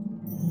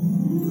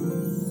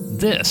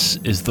This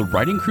is the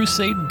Writing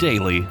Crusade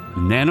Daily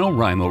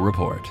NaNoWriMo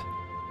Report.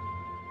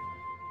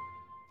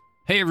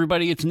 Hey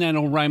everybody, it's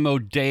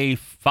NaNoWriMo Day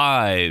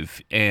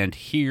 5, and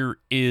here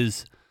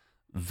is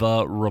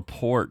the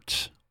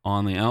report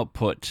on the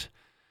output.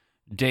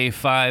 Day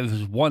 5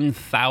 is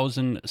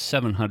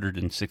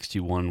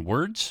 1,761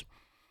 words,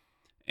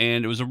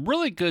 and it was a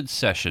really good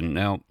session.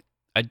 Now,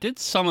 I did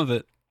some of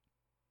it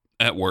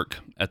at work,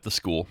 at the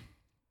school,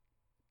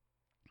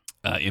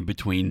 in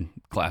between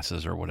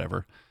classes or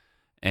whatever,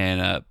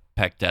 and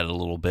pecked at it a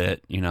little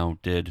bit,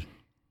 did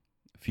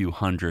a few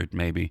hundred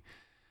maybe,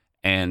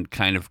 and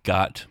kind of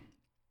got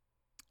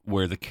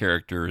where the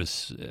character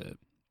is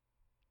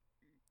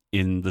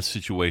in the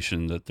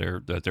situation that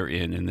they're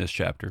in this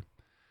chapter.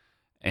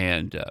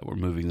 And we're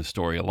moving the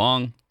story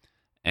along,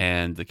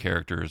 and the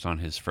character is on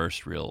his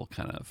first real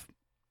kind of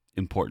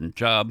important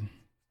job,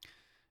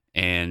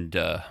 and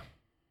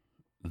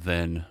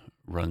then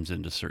runs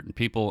into certain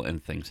people,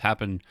 and things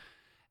happen.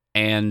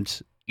 And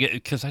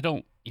because I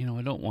don't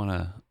want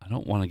to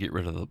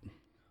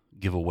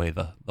give away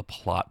the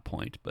plot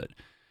point, but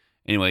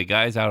anyway,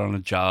 guy's out on a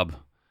job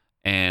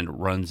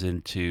and runs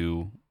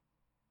into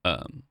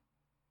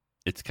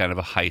it's kind of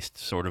a heist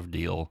sort of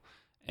deal.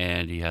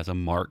 And he has a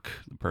mark,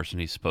 the person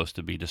he's supposed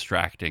to be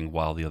distracting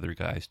while the other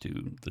guys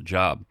do the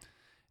job.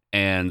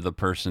 And the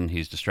person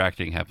he's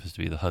distracting happens to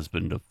be the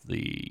husband of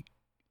the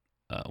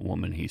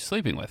woman he's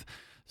sleeping with.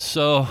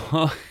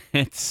 So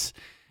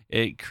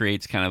it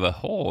creates kind of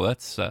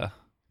that's kind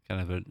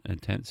of an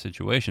intense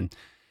situation.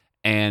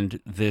 And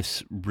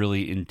this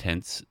really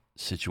intense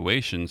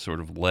situation sort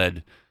of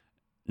led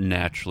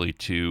naturally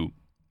to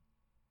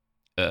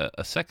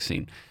a sex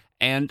scene.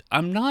 And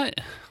I'm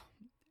not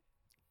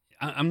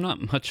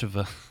much of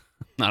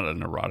not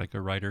an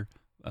erotica writer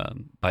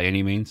by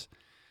any means,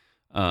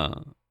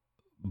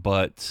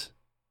 but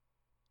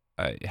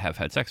I have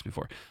had sex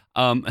before.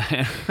 And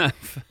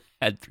I've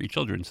had 3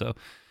 children, so,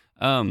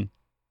 and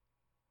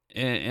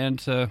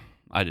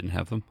I didn't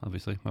have them,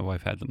 obviously. My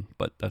wife had them,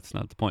 but that's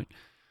not the point.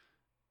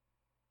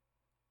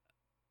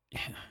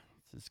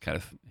 It's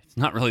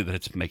not really that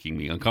it's making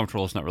me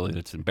uncomfortable. It's not really that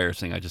it's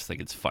embarrassing. I just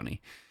think it's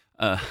funny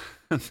that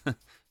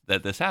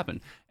this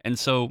happened. And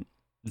so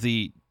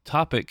the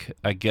topic,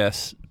 I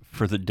guess,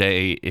 for the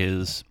day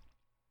is,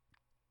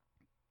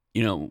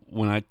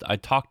 when I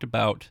talked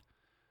about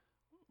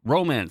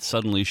romance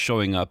suddenly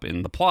showing up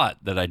in the plot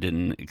that I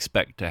didn't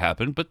expect to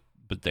happen, but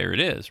there it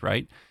is,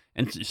 right?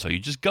 And so you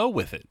just go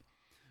with it.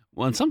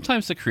 Well, and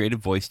sometimes the creative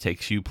voice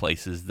takes you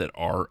places that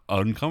are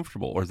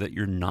uncomfortable or that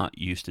you're not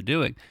used to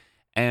doing.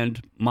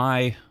 And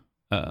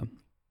the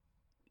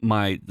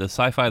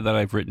sci-fi that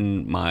I've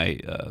written, my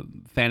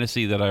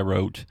fantasy that I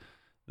wrote,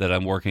 that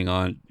I'm working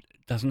on,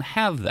 doesn't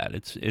have that.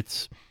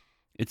 It's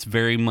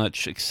very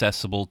much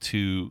accessible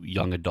to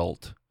young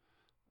adult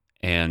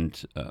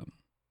and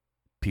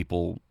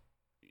people,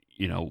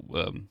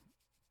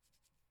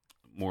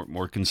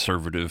 more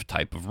conservative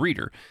type of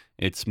reader.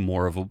 It's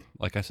more of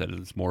like I said,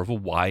 it's more of a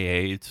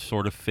YA. It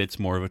sort of fits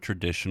more of a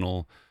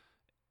traditional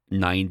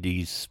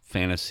 90s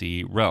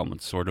fantasy realm.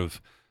 It's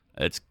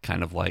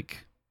kind of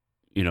like,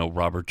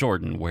 Robert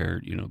Jordan,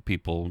 where,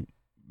 people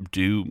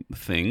do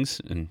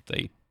things and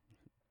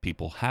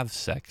people have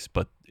sex,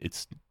 but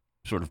it's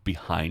sort of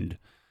behind,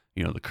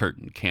 the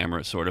curtain.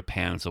 Camera sort of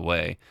pans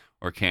away,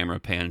 or camera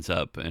pans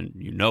up, and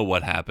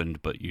what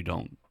happened, but you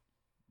don't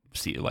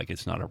see it, like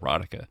it's not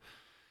erotica.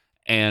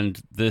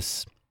 And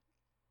this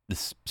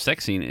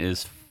sex scene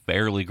is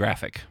fairly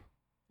graphic.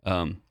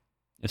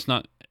 It's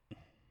not,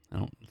 I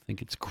don't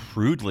think it's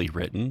crudely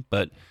written,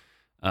 but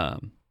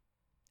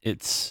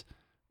it's,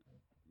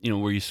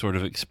 where you sort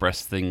of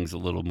express things a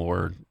little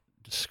more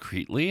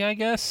discreetly, I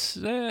guess.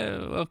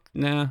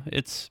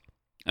 It's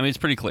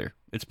pretty clear.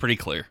 It's pretty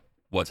clear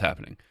what's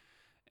happening.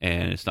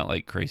 And it's not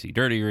like crazy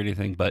dirty or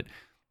anything, but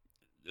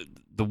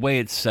the way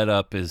it's set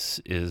up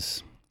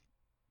is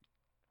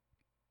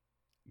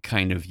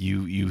kind of,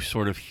 you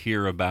sort of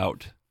hear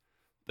about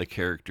the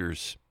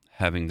characters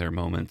having their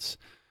moments,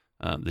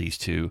 these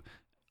two,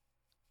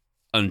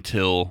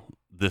 until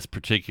this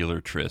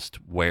particular tryst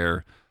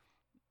where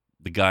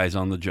the guy's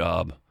on the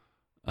job,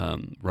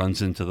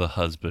 runs into the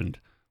husband.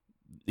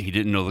 He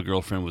didn't know the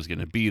girlfriend was going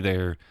to be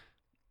there.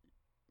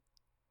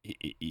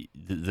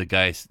 The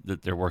guys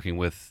that they're working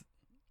with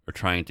are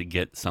trying to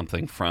get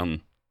something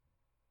from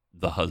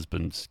the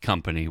husband's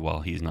company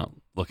while he's not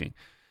looking.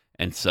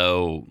 And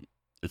so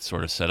it's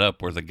sort of set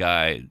up where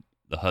the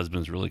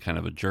husband's really kind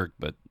of a jerk,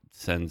 but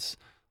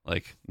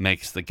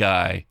makes the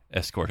guy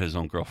escort his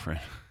own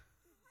girlfriend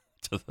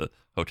to the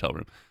hotel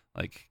room.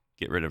 Like,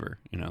 get rid of her,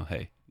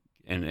 hey.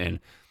 And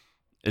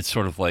it's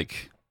sort of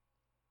like,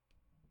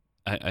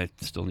 I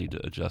still need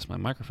to adjust my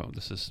microphone.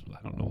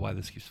 I don't know why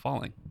this keeps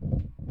falling.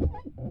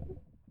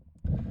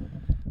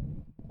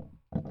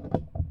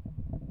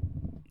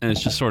 And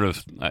it's just sort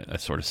of, I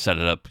sort of set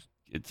it up.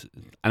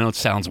 I know it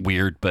sounds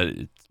weird, but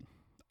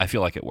I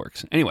feel like it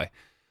works. Anyway,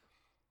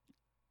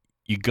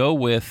 you go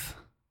with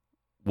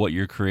what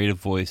your creative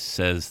voice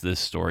says this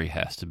story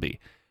has to be.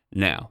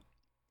 Now,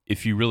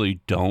 if you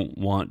really don't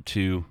want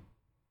to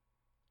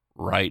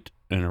write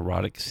an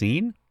erotic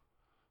scene,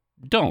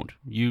 don't.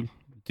 You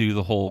do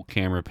the whole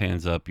camera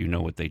pans up, you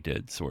know what they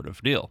did sort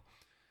of deal.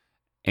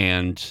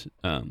 And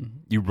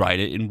you write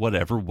it in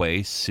whatever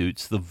way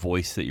suits the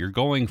voice that you're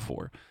going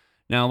for.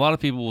 Now, a lot of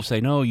people will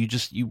say, no, you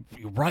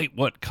write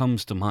what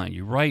comes to mind.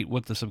 You write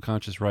what the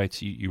subconscious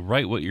writes. You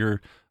write what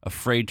you're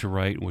afraid to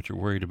write and what you're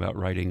worried about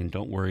writing, and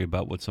don't worry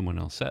about what someone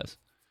else says.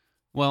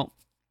 Well,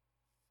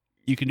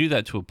 you can do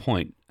that to a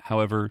point.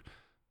 However,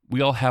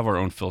 we all have our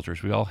own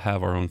filters. We all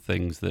have our own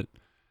things that,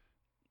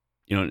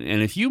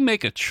 and if you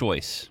make a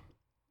choice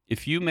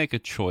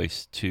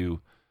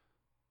to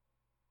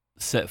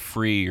set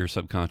free your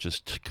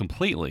subconscious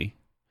completely,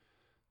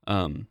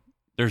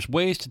 there's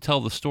ways to tell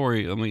the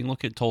story. I mean,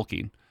 look at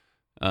Tolkien.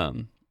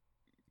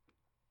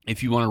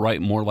 If you want to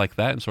write more like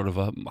that and sort of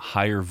a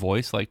higher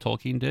voice like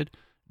Tolkien did,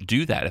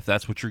 do that if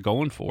that's what you're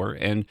going for.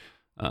 And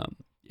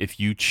if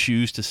you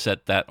choose to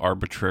set that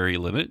arbitrary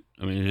limit,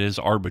 I mean, it is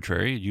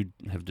arbitrary. You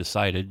have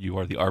decided, you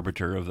are the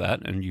arbiter of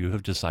that, and you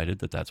have decided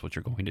that that's what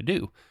you're going to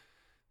do.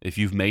 If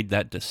you've made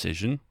that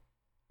decision,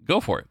 go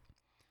for it.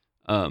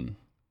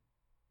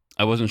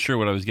 I wasn't sure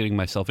what I was getting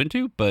myself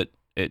into, but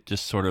it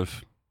just sort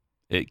of,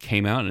 it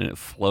came out and it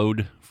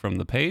flowed from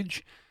the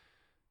page,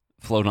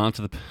 flowed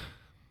onto the,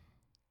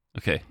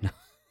 okay,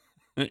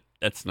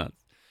 that's not,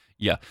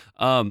 yeah.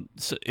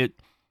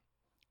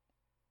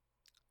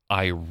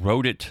 I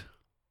wrote it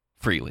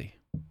freely,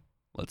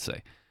 let's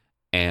say,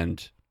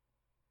 and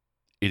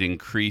it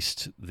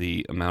increased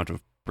the amount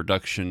of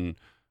production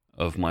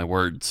of my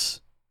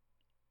words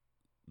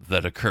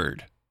that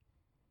occurred.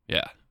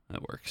 Yeah,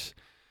 that works.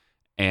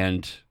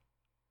 And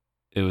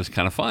it was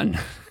kind of fun.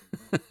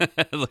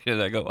 Looking at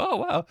that, I go, oh,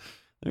 wow,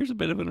 there's a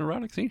bit of an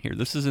erotic scene here.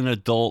 This is an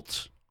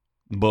adult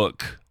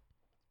book.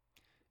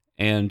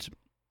 And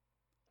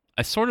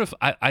I sort of,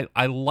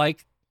 I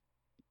like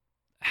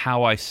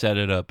how I set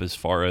it up as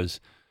far as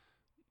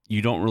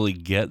you don't really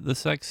get the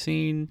sex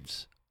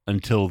scenes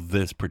until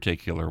this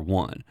particular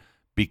one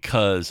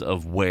because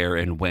of where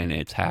and when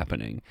it's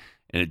happening.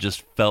 And it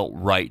just felt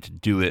right to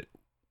do it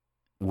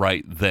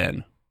right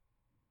then.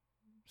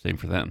 Same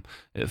for them.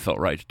 It felt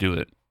right to do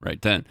it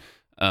right then.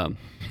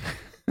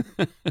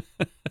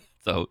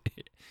 So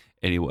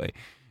anyway,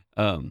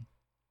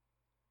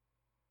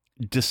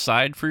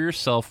 decide for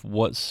yourself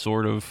what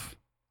sort of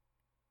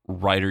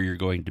writer you're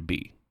going to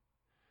be.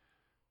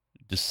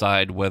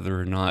 Decide whether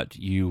or not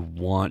you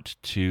want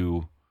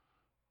to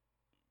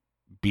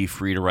be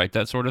free to write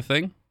that sort of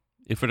thing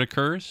if it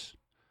occurs.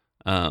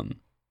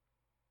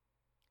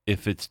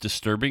 If it's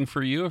disturbing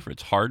for you, if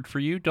it's hard for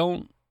you,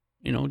 don't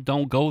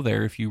go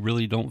there if you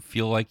really don't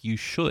feel like you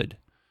should.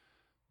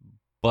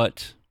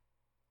 But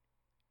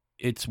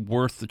it's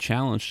worth the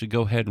challenge to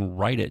go ahead and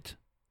write it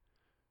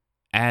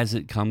as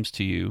it comes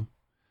to you.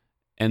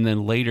 And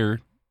then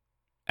later,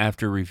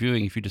 after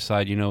reviewing, if you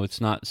decide,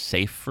 it's not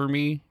safe for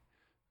me,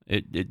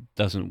 it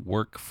doesn't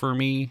work for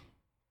me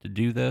to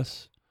do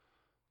this,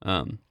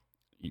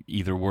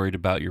 either worried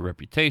about your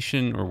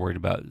reputation or worried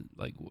about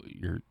like what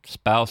your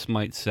spouse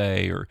might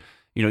say, or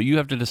you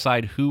have to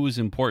decide who is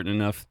important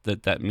enough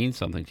that means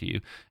something to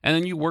you, and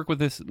then you work with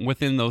this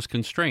within those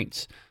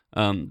constraints.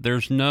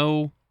 There's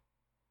no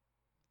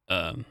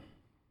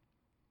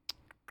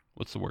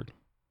what's the word?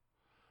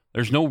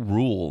 There's no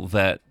rule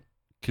that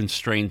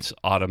constraints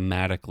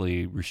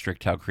automatically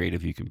restrict how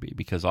creative you can be,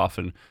 because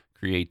often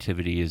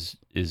creativity is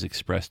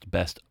expressed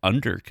best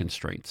under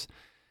constraints.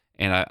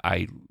 And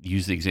I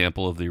use the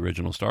example of the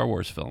original Star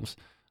Wars films,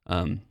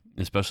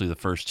 especially the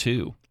first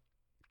two,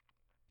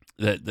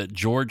 that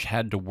George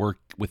had to work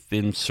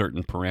within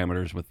certain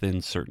parameters,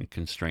 within certain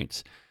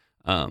constraints,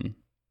 and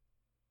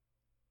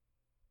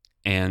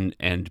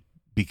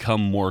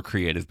become more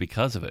creative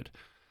because of it.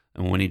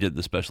 And when he did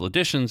the special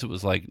editions, it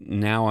was like,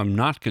 now I'm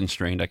not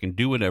constrained. I can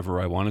do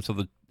whatever I wanted.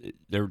 So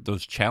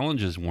those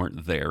challenges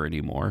weren't there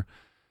anymore.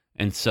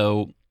 And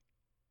so,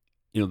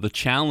 the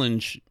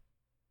challenge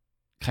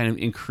kind of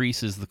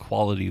increases the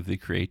quality of the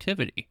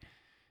creativity.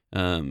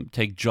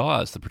 Take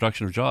Jaws, the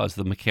production of Jaws.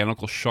 The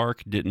mechanical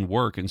shark didn't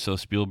work, and so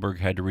Spielberg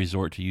had to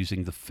resort to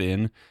using the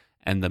fin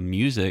and the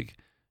music,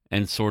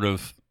 and sort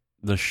of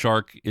the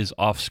shark is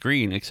off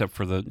screen except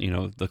for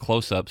the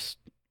close-ups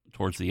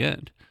towards the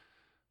end.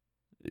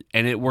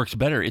 And it works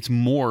better. It's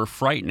more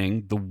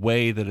frightening the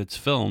way that it's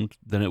filmed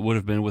than it would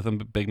have been with a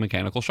big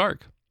mechanical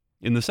shark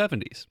in the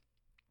 70s.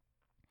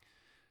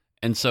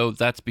 And so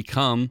that's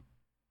become,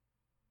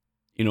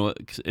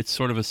 it's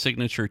sort of a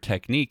signature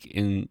technique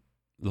in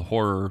the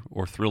horror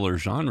or thriller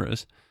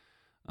genres,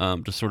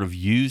 to sort of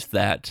use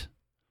that,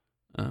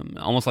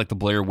 almost like the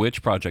Blair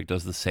Witch Project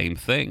does the same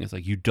thing. It's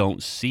like you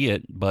don't see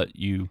it, but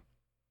you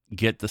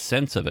get the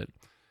sense of it.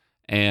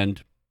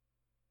 And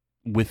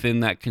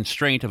within that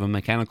constraint of a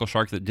mechanical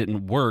shark that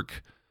didn't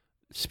work,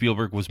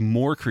 Spielberg was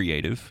more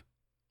creative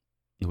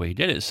the way he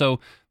did it. So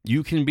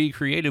you can be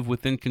creative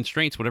within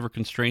constraints, whatever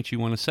constraints you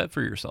want to set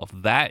for yourself.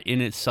 That in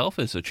itself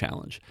is a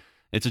challenge.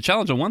 It's a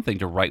challenge on one thing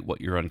to write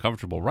what you're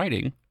uncomfortable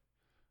writing,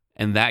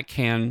 and that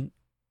can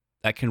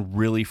that can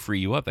really free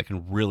you up. That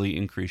can really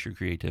increase your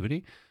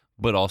creativity,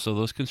 but also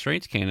those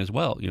constraints can as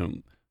well.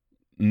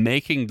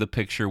 Making the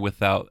picture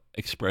without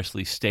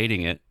expressly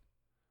stating it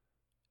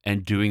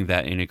and doing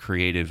that in a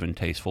creative and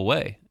tasteful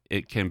way.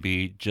 It can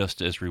be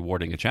just as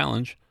rewarding a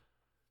challenge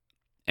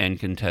and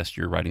can test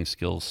your writing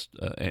skills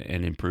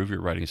and improve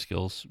your writing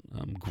skills,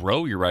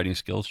 grow your writing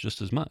skills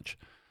just as much.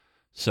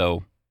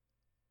 So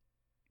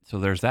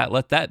there's that.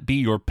 Let that be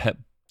your pep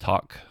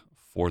talk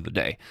for the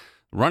day.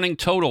 Running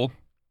total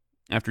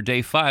after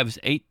day 5 is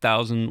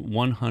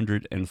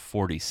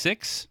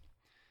 8,146.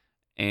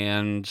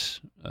 And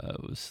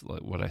it was,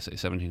 what did I say,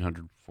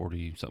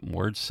 1,740 something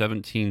words,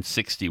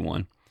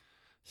 1,761.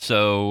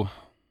 So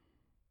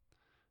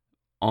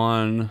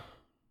on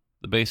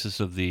the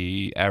basis of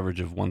the average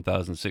of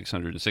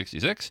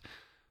 1,666,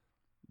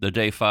 the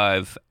day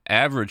 5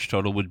 average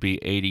total would be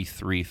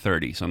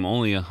 8,330. So I'm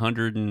only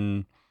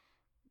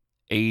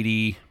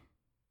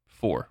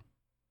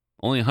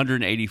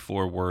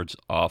 184 words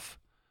off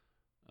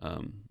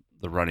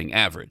the running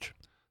average.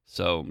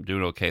 So I'm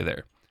doing okay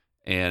there.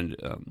 And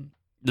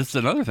this is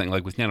another thing,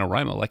 like with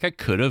NaNoWriMo, like I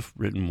could have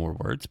written more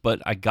words,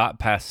 but I got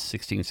past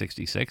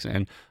 1666,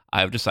 and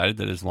I've decided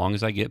that as long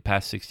as I get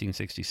past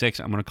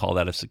 1666, I'm going to call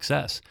that a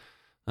success,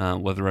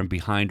 whether I'm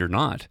behind or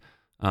not.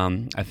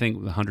 I think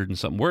with 100 and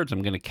something words,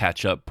 I'm going to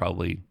catch up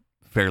probably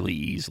fairly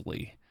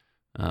easily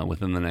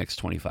within the next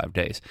 25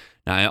 days.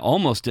 Now, I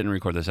almost didn't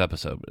record this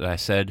episode, but I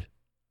said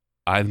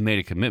I've made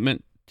a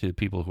commitment to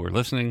people who are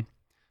listening.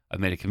 I've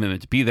made a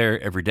commitment to be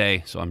there every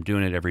day, so I'm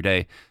doing it every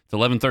day. It's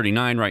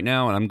 11:39 right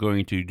now, and I'm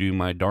going to do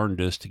my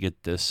darndest to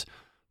get this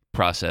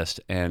processed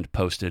and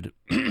posted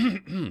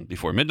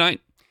before midnight.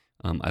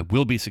 I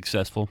will be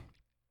successful,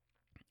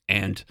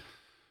 and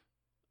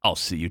I'll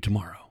see you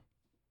tomorrow.